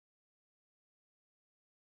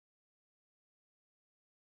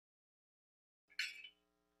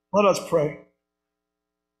Let us pray.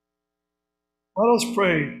 Let us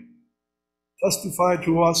pray. Testify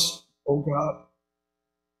to us, O God,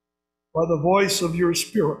 by the voice of your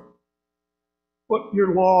Spirit. Put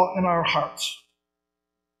your law in our hearts.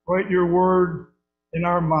 Write your word in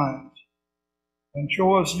our minds, and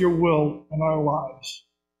show us your will in our lives.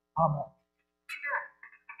 Amen.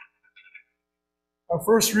 Our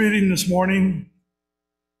first reading this morning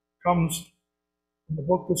comes from the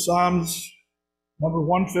book of Psalms, number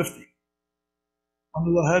 150,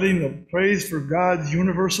 under the heading of Praise for God's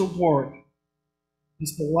Universal Glory.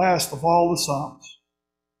 It's the last of all the Psalms.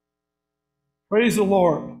 Praise the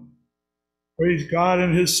Lord. Praise God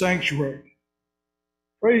in his sanctuary.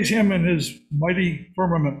 Praise him in his mighty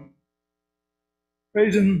firmament.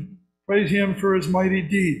 Praise him for his mighty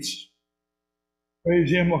deeds.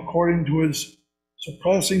 Praise him according to his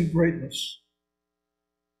surpassing greatness.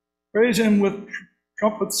 Praise him with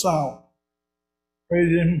trumpet sound.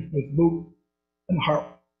 Praise him with lute and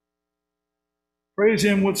harp. Praise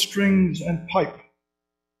him with strings and pipe.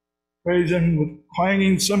 Praise him with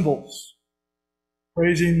clanging cymbals.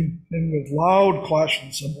 Praising him with loud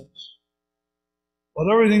clashing cymbals. Let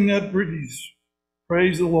everything that breathes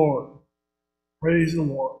praise the Lord. Praise the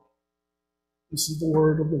Lord. This is the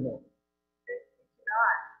word of the Lord.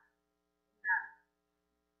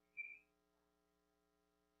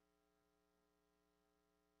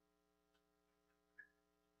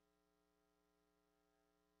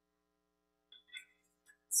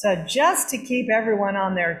 So just to keep everyone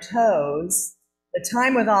on their toes, the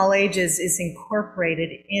time with all ages is incorporated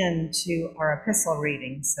into our epistle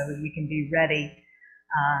reading, so that we can be ready.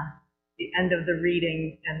 The end of the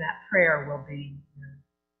reading and that prayer will be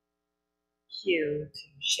cue to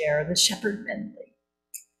share the shepherd Bentley.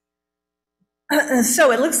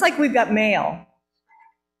 So it looks like we've got mail.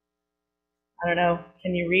 I don't know,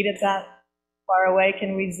 can you read it that far away?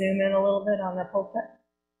 Can we zoom in a little bit on the pulpit?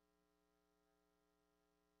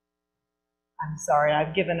 I'm sorry,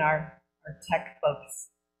 I've given our tech folks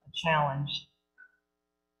a challenge.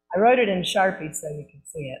 I wrote it in Sharpie so you can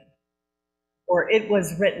see it. Or it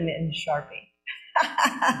was written in Sharpie.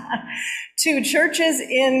 To churches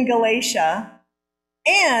in Galatia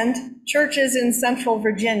and churches in Central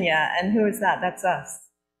Virginia. And who is that? That's us.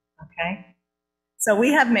 Okay? So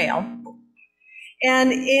we have mail.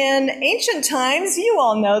 And in ancient times, you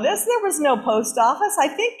all know this, there was no post office. I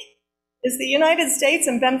think, is the United States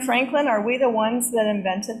and Ben Franklin, are we the ones that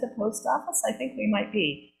invented the post office? I think we might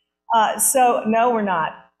be. So, no, we're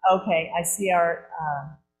not. Okay, I see our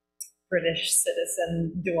British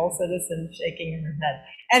citizen, dual citizen shaking her head.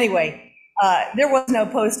 Anyway, there was no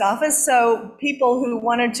post office, so people who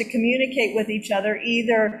wanted to communicate with each other,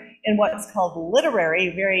 either in what's called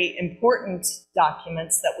literary, very important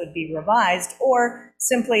documents that would be revised, or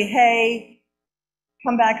simply, hey,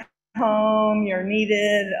 come back home, you're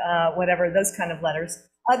needed, whatever, those kind of letters.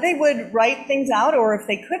 They would write things out, or if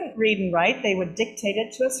they couldn't read and write, they would dictate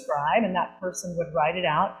it to a scribe, and that person would write it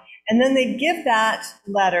out. And then they'd give that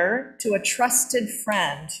letter to a trusted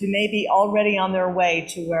friend who may be already on their way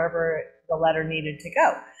to wherever the letter needed to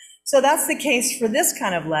go. So that's the case for this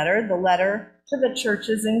kind of letter, the letter to the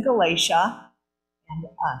churches in Galatia and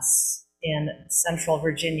us in Central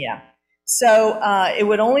Virginia. So it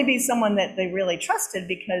would only be someone that they really trusted,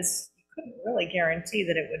 because you couldn't really guarantee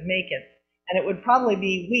that it would make it. And it would probably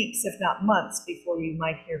be weeks, if not months, before you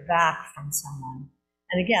might hear back from someone.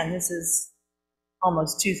 And again, this is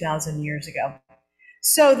almost 2,000 years ago.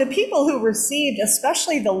 So the people who received,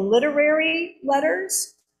 especially the literary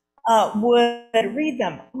letters, would read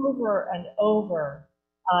them over and over.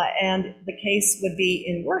 And the case would be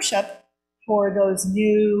in worship for those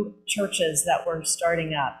new churches that were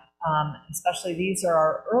starting up. Especially these are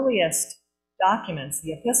our earliest documents.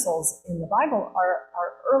 The epistles in the Bible are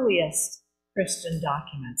our earliest Christian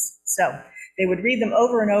documents. So they would read them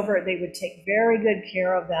over and over. They would take very good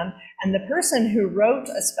care of them. And the person who wrote,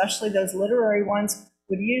 especially those literary ones,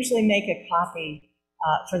 would usually make a copy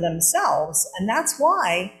for themselves. And that's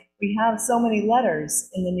why we have so many letters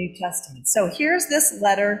in the New Testament. So here's this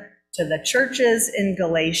letter to the churches in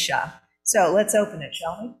Galatia. So let's open it,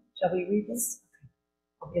 shall we? Shall we read this?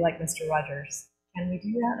 I'll be like Mr. Rogers. Can we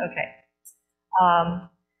do that? Okay.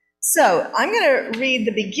 So I'm going to read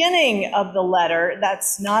the beginning of the letter.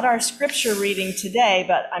 That's not our scripture reading today,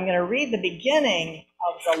 but I'm going to read the beginning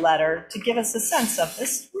of the letter to give us a sense of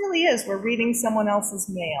this. Really is, we're reading someone else's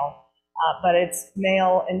mail, but it's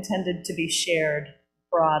mail intended to be shared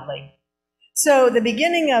broadly. So the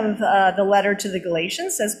beginning of the letter to the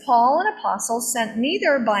Galatians says, Paul, an apostle, sent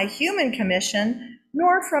neither by human commission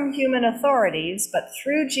nor from human authorities, but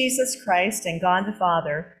through Jesus Christ and God the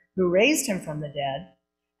Father, who raised him from the dead,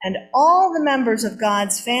 and all the members of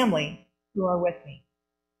God's family who are with me.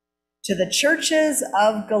 To the churches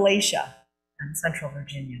of Galatia and Central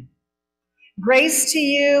Virginia. Grace to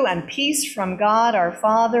you and peace from God our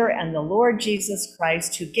Father and the Lord Jesus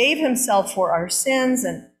Christ, who gave himself for our sins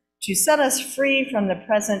and to set us free from the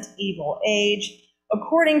present evil age,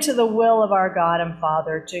 according to the will of our God and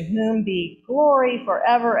Father, to whom be glory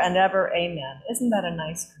forever and ever. Amen. Isn't that a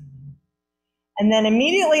nice greeting? And then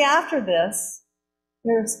immediately after this,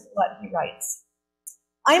 here's what he writes.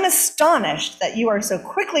 I'm astonished that you are so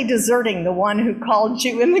quickly deserting the one who called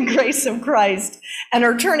you in the grace of Christ and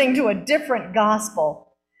are turning to a different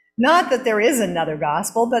gospel. Not that there is another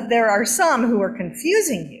gospel, but there are some who are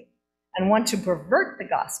confusing you and want to pervert the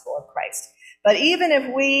gospel of Christ. But even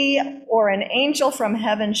if we or an angel from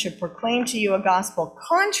heaven should proclaim to you a gospel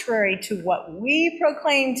contrary to what we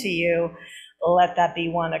proclaim to you, let that be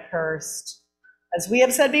one accursed. As we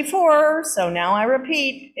have said before, so now I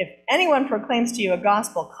repeat, if anyone proclaims to you a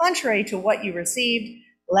gospel contrary to what you received,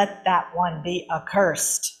 let that one be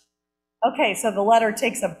accursed. Okay, so the letter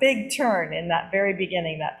takes a big turn in that very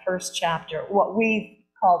beginning, that first chapter, what we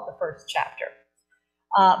called the first chapter.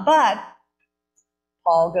 But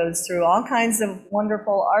Paul goes through all kinds of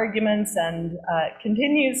wonderful arguments and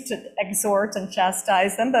continues to exhort and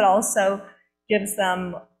chastise them, but also gives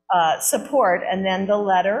them support. And then the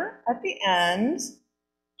letter at the end,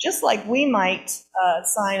 just like we might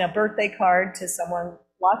sign a birthday card to someone,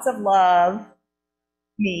 lots of love,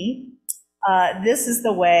 me, this is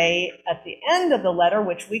the way at the end of the letter,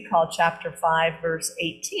 which we call chapter 5, verse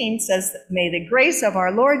 18, says, may the grace of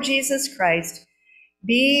our Lord Jesus Christ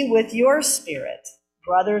be with your spirit,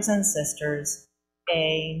 brothers and sisters.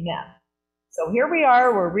 Amen. So here we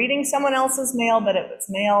are, we're reading someone else's mail, but it was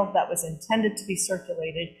mail that was intended to be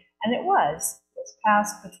circulated, and it was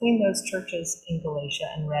passed between those churches in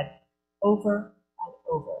Galatia and read over and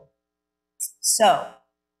over. So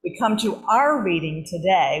we come to our reading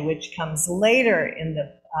today, which comes later in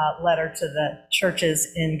the letter to the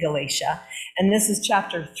churches in Galatia, and this is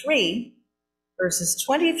chapter 3, verses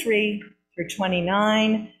 23 through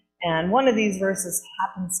 29, and one of these verses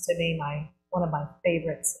happens to be one of my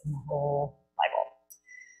favorites in the whole Bible.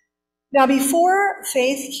 Now, before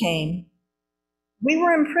faith came, we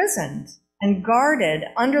were imprisoned and guarded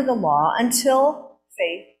under the law until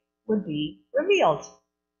faith would be revealed.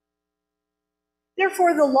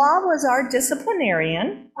 Therefore, the law was our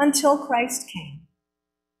disciplinarian until Christ came,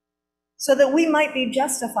 so that we might be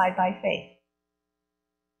justified by faith.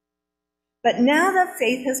 But now that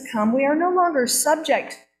faith has come, we are no longer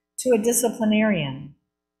subject to a disciplinarian.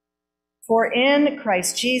 For in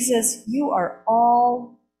Christ Jesus, you are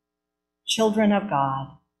all children of God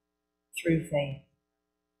through faith.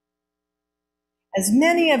 As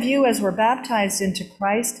many of you as were baptized into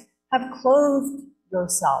Christ have clothed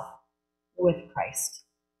yourself with Christ.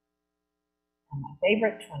 And my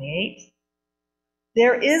favorite, 28.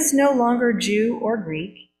 There is no longer Jew or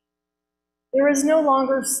Greek. There is no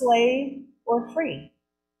longer slave or free.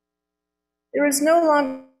 There is no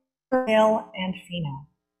longer male and female,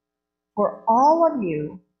 for all of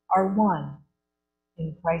you are one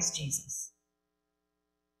in Christ Jesus.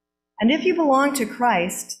 And if you belong to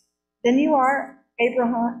Christ, then you are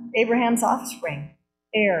Abraham's offspring,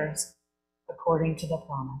 heirs according to the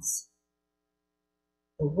promise.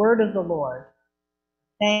 The word of the Lord.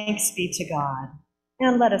 Thanks be to God.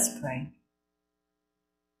 And let us pray.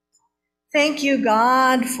 Thank you,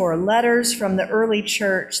 God, for letters from the early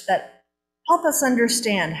church that help us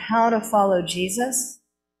understand how to follow Jesus,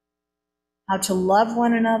 how to love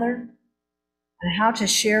one another, and how to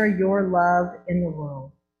share your love in the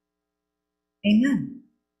world. Amen.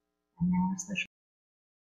 And now our special.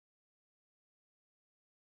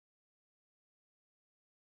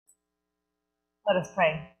 Let us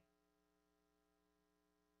pray.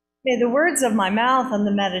 May the words of my mouth and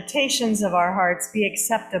the meditations of our hearts be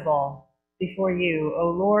acceptable before you, O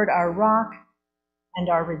Lord, our rock and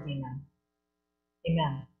our Redeemer.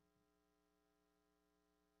 Amen.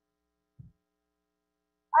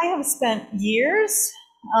 I have spent years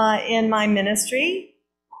in my ministry,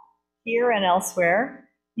 here and elsewhere,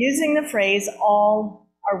 using the phrase, all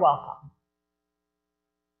are welcome.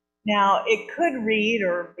 Now, it could read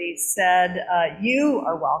or be said, you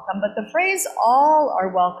are welcome, but the phrase all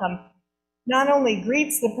are welcome not only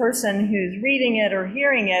greets the person who's reading it or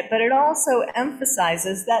hearing it, but it also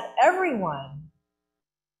emphasizes that everyone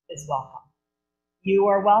is welcome. You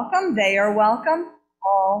are welcome, they are welcome,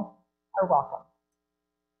 all are welcome.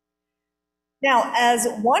 Now, as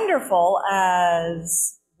wonderful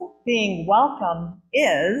as being welcome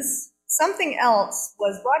is, something else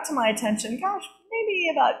was brought to my attention, gosh, maybe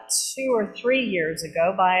about 2 or 3 years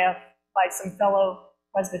ago by some fellow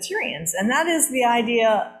Presbyterians, and that is the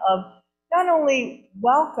idea of not only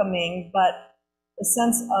welcoming, but the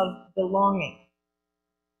sense of belonging.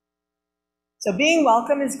 So being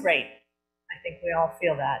welcome is great. I think we all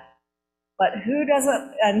feel that. But who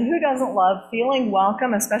doesn't love feeling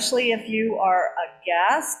welcome, especially if you are a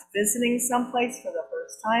guest visiting someplace for the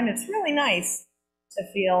first time? It's really nice to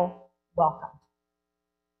feel welcome.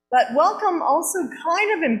 But welcome also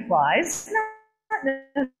kind of implies, not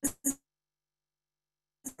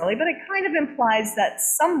necessarily, but it kind of implies that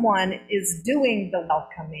someone is doing the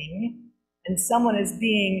welcoming and someone is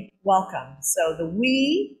being welcomed. So the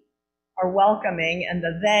we are welcoming and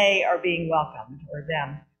the they are being welcomed, or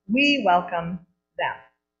them. We welcome them.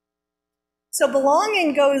 So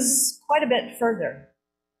belonging goes quite a bit further.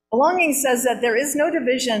 Belonging says that there is no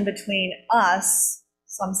division between us,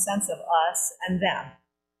 some sense of us, and them.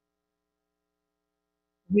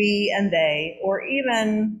 We and they, or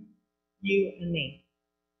even you and me.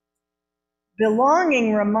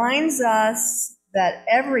 Belonging reminds us that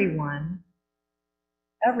everyone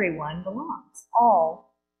belongs.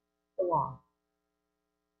 All belong.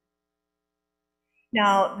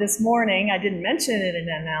 Now, this morning, I didn't mention it in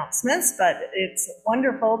announcements, but it's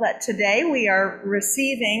wonderful that today we are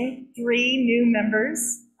receiving 3 new members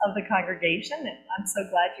of the congregation, and I'm so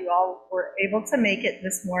glad you all were able to make it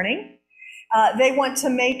this morning. They want to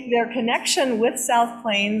make their connection with South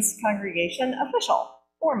Plains congregation official,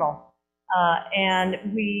 formal, and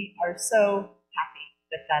we are so happy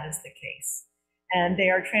that that is the case. And they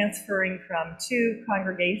are transferring from 2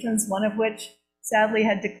 congregations, one of which sadly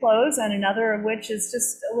had to close, and another of which is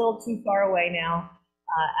just a little too far away now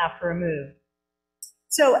after a move.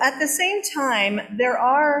 So at the same time, there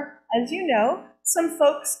are, as you know, some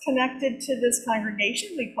folks connected to this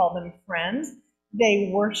congregation. We call them friends. They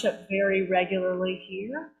worship very regularly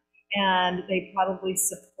here, and they probably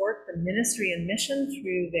support the ministry and mission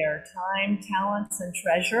through their time, talents, and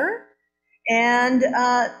treasure. And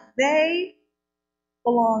they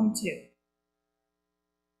belong too.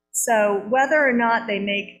 So whether or not they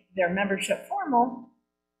make their membership formal,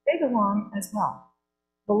 they belong as well.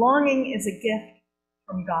 Belonging is a gift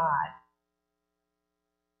from God.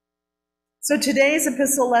 So today's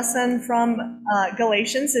epistle lesson from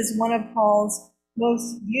Galatians is one of Paul's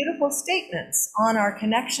most beautiful statements on our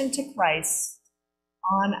connection to Christ,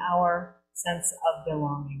 on our sense of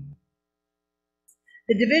belonging.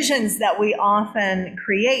 The divisions that we often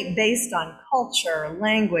create based on culture,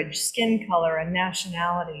 language, skin color, and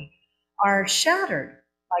nationality are shattered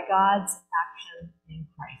by God's action in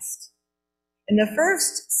Christ. In the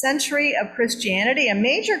first century of Christianity, a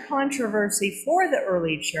major controversy for the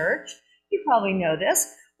early church, you probably know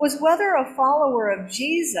this, was whether a follower of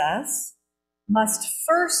Jesus must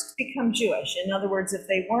first become Jewish. In other words, if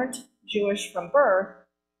they weren't Jewish from birth,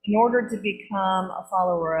 in order to become a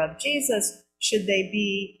follower of Jesus, should they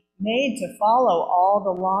be made to follow all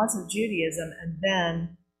the laws of Judaism and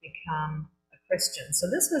then become a Christian? So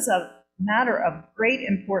this was a matter of great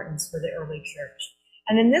importance for the early church.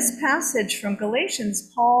 And in this passage from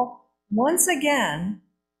Galatians, Paul once again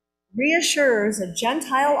reassures a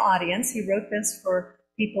Gentile audience. He wrote this for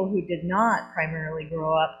people who did not primarily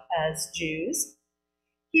grow up as Jews.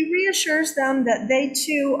 He reassures them that they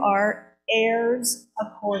too are heirs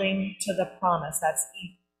according to the promise. That's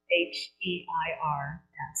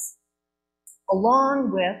Heirs,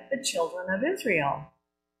 along with the children of Israel.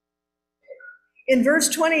 In verse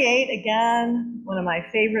 28, again, one of my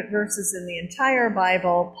favorite verses in the entire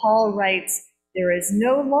Bible, Paul writes, "There is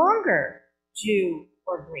no longer Jew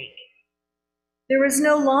or Greek. There is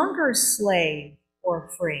no longer slave or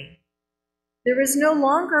free. There is no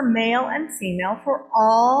longer male and female, for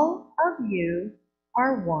all of you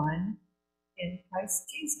are one in Christ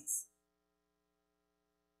Jesus."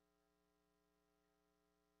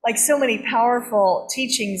 Like so many powerful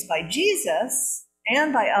teachings by Jesus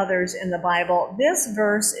and by others in the Bible, this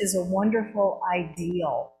verse is a wonderful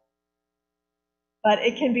ideal. But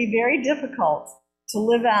it can be very difficult to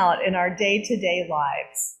live out in our day-to-day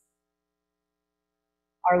lives.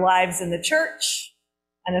 Our lives in the church,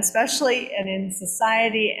 and especially in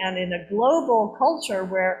society and in a global culture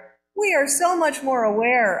where we are so much more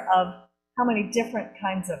aware of how many different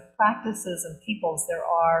kinds of practices and peoples there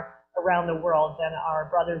are around the world than our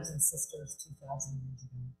brothers and sisters 2,000 years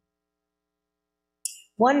ago.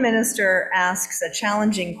 One minister asks a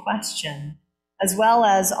challenging question, as well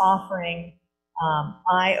as offering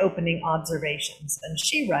eye-opening observations. And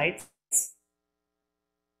she writes,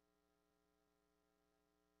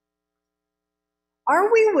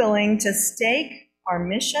 "Are we willing to stake our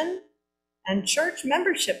mission and church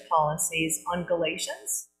membership policies on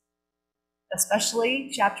Galatians, especially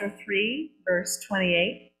chapter 3, verse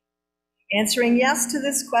 28. Answering yes to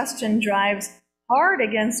this question drives hard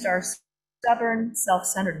against our stubborn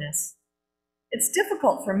self-centeredness. It's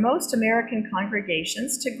difficult for most American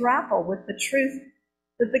congregations to grapple with the truth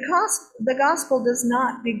that the gospel does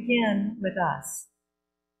not begin with us.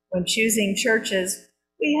 When choosing churches,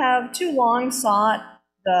 we have too long sought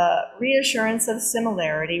the reassurance of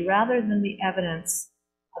similarity rather than the evidence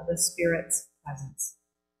of the Spirit's presence.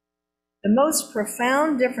 The most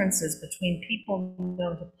profound differences between people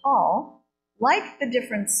known to Paul, like the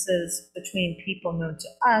differences between people known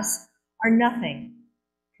to us, are nothing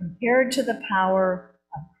compared to the power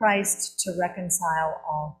of Christ to reconcile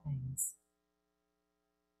all things.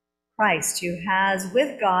 Christ, who has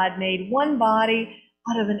with God made one body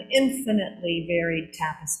out of an infinitely varied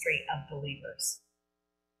tapestry of believers.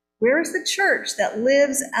 Where is the church that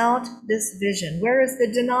lives out this vision? Where is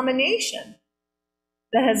the denomination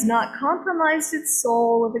that has not compromised its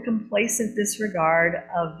soul with a complacent disregard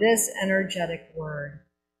of this energetic word?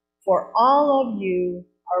 For all of you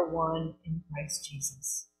are one in Christ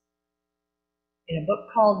Jesus. In a book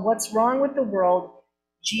called What's Wrong with the World,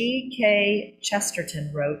 G.K.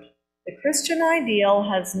 Chesterton wrote, "The Christian ideal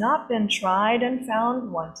has not been tried and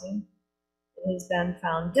found wanting. It has been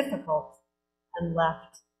found difficult and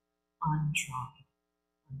left untried."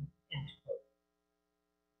 End quote.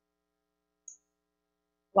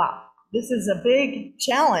 Wow, this is a big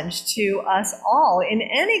challenge to us all in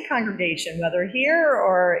any congregation, whether here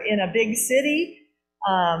or in a big city.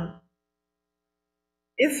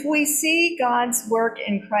 If we see God's work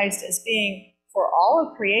in Christ as being for all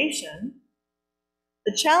of creation,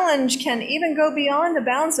 the challenge can even go beyond the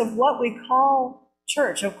bounds of what we call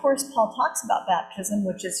church. Of course, Paul talks about baptism,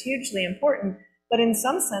 which is hugely important, but in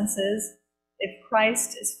some senses, if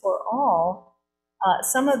Christ is for all,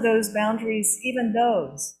 some of those boundaries, even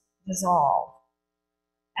those, dissolve.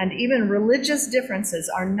 And even religious differences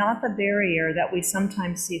are not the barrier that we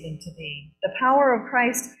sometimes see them to be. The power of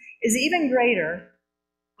Christ is even greater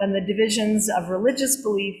than the divisions of religious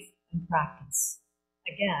belief and practice.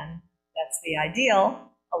 Again, that's the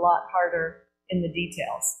ideal, a lot harder in the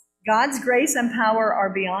details. God's grace and power are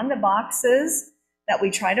beyond the boxes that we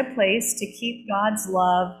try to place to keep God's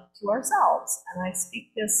love to ourselves. And I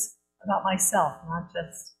speak this about myself, not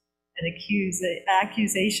just an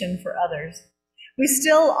accusation for others. We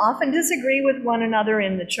still often disagree with one another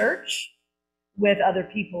in the church, with other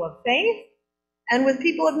people of faith, and with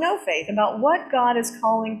people of no faith about what God is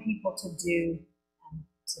calling people to do and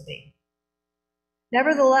to be.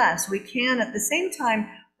 Nevertheless, we can at the same time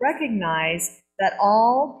recognize that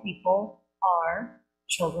all people are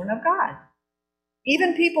children of God.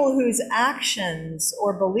 Even people whose actions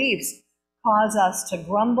or beliefs cause us to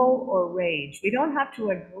grumble or rage. We don't have to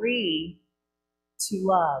agree to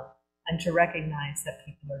love and to recognize that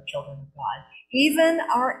people are children of God. Even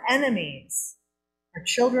our enemies are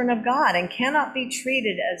children of God and cannot be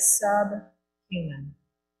treated as subhuman.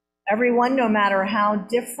 Everyone, no matter how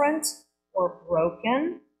different or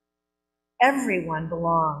broken, everyone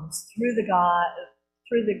belongs through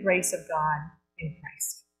the grace of God in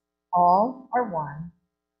Christ. All are one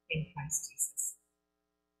in Christ Jesus.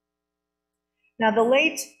 Now, the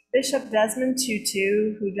late Bishop Desmond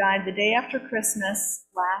Tutu, who died the day after Christmas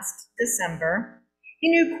last December, he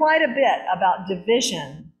knew quite a bit about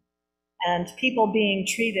division and people being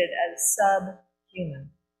treated as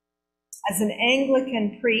subhuman. As an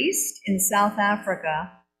Anglican priest in South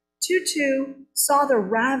Africa, Tutu saw the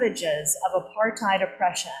ravages of apartheid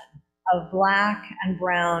oppression of Black and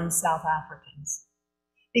brown South Africans.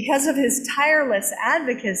 Because of his tireless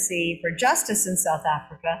advocacy for justice in South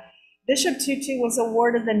Africa, Bishop Tutu was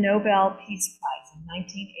awarded the Nobel Peace Prize in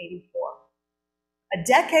 1984. A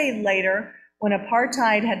decade later, when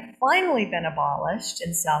apartheid had finally been abolished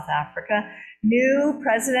in South Africa, new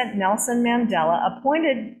President Nelson Mandela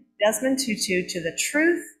appointed Desmond Tutu to the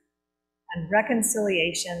Truth and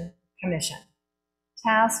Reconciliation Commission,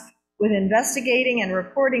 tasked with investigating and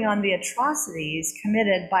reporting on the atrocities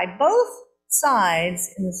committed by both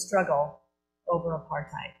sides in the struggle over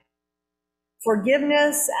apartheid.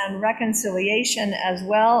 Forgiveness and reconciliation, as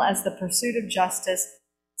well as the pursuit of justice,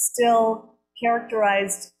 still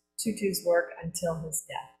characterized Tutu's work until his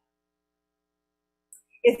death.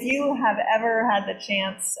 If you have ever had the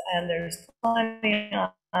chance, and there's plenty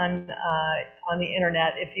on the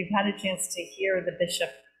internet, if you've had a chance to hear the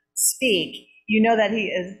bishop speak, you know that he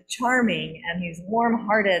is charming and he's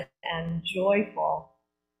warm-hearted and joyful.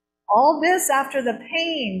 All this after the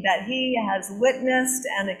pain that he has witnessed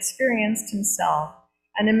and experienced himself,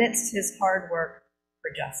 and amidst his hard work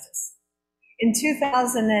for justice. In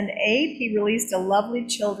 2008, he released a lovely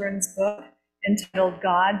children's book entitled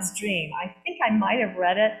God's Dream. I think I might have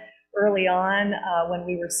read it early on when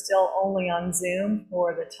we were still only on Zoom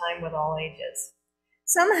for the Time with All Ages.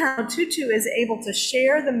 Somehow, Tutu is able to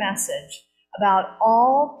share the message about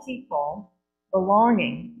all people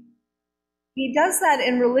belonging. He does that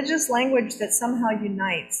in religious language that somehow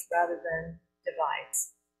unites rather than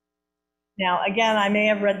divides. Now, again, I may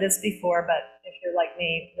have read this before, but if you're like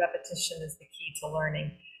me, repetition is the key to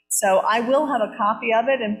learning. So I will have a copy of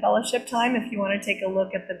it in fellowship time if you want to take a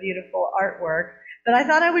look at the beautiful artwork. But I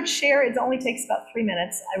thought I would share, it only takes about 3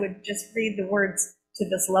 minutes. I would just read the words to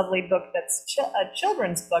this lovely book that's a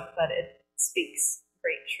children's book, but it speaks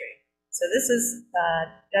great truth. So this is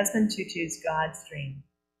Desmond Tutu's God's Dream.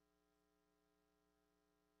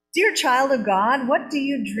 Dear child of God, what do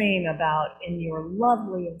you dream about in your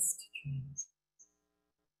loveliest dreams?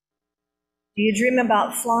 Do you dream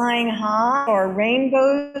about flying high or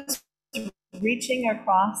rainbows reaching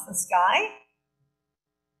across the sky?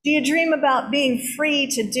 Do you dream about being free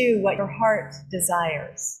to do what your heart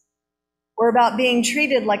desires? Or about being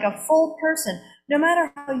treated like a full person, no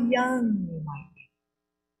matter how young you might be?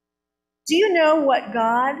 Do you know what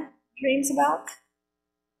God dreams about?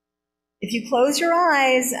 If you close your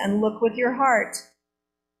eyes and look with your heart,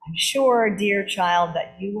 I'm sure, dear child,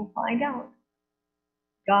 that you will find out.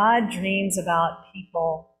 God dreams about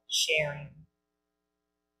people sharing.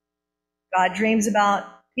 God dreams about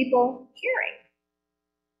people caring.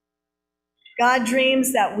 God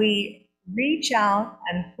dreams that we reach out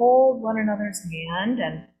and hold one another's hand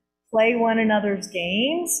and play one another's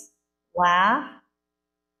games, laugh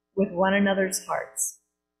with one another's hearts.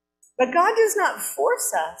 But God does not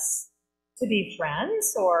force us to be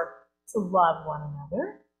friends or to love one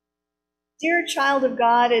another. Dear child of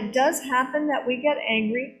God, it does happen that we get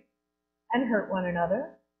angry and hurt one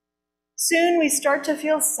another. Soon we start to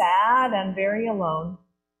feel sad and very alone.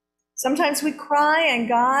 Sometimes we cry and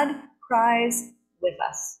God cries with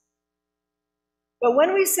us. But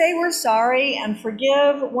when we say we're sorry and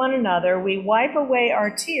forgive one another, we wipe away our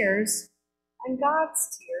tears and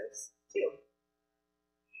God's tears too.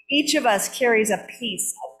 Each of us carries a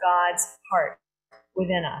piece of God's heart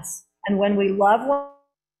within us. And when we love one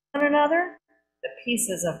another, the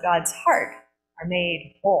pieces of God's heart are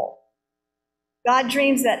made whole. God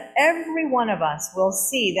dreams that every one of us will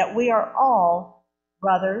see that we are all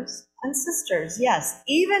brothers and sisters. Yes,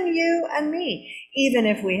 even you and me, even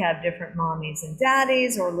if we have different mommies and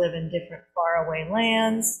daddies or live in different faraway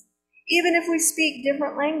lands, even if we speak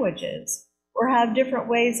different languages or have different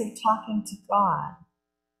ways of talking to God,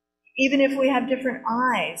 even if we have different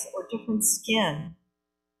eyes or different skin,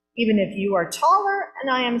 even if you are taller and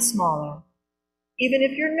I am smaller, even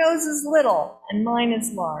if your nose is little and mine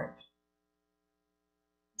is large.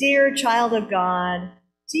 Dear child of God,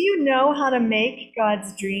 do you know how to make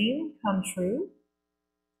God's dream come true?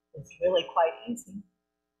 It's really quite easy.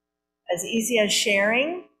 As easy as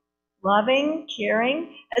sharing, loving,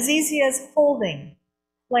 caring, as easy as holding,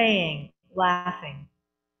 playing, laughing,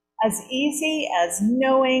 as easy as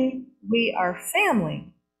knowing we are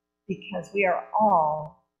family because we are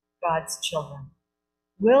all God's children.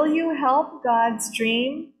 Will you help God's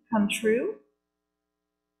dream come true?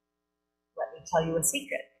 Let me tell you a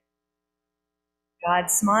secret.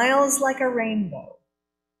 God smiles like a rainbow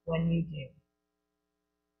when you do.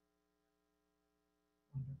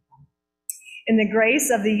 Wonderful. In the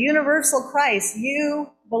grace of the universal Christ,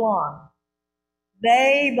 you belong.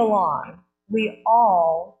 They belong. We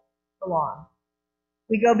all belong.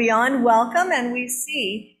 We go beyond welcome and we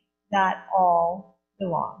see that all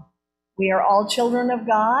belong. We are all children of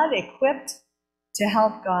God, equipped to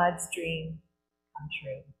help God's dream come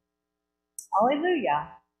true. Hallelujah.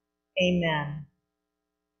 Amen.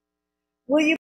 Will you